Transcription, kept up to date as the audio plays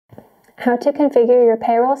How to configure your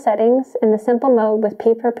payroll settings in the simple mode with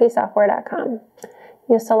P4Psoftware.com.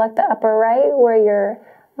 You'll select the upper right where your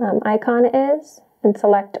icon is and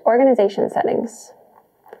select Organization Settings.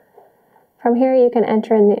 From here you can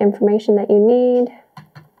enter in the information that you need.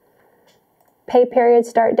 Pay period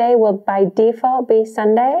start day will by default be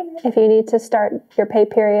Sunday. If you need to start your pay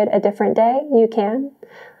period a different day, you can.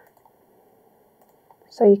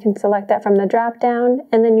 So you can select that from the drop down,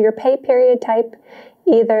 and then your pay period type,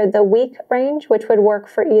 either the week range, which would work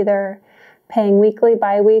for either paying weekly,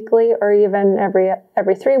 bi-weekly, or even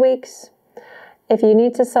every 3 weeks. If you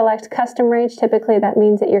need to select custom range, typically that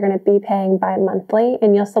means that you're going to be paying bi-monthly,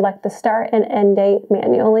 and you'll select the start and end date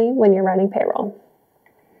manually when you're running payroll.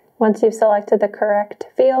 Once you've selected the correct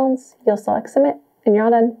fields, you'll select submit, and you're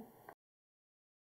all done.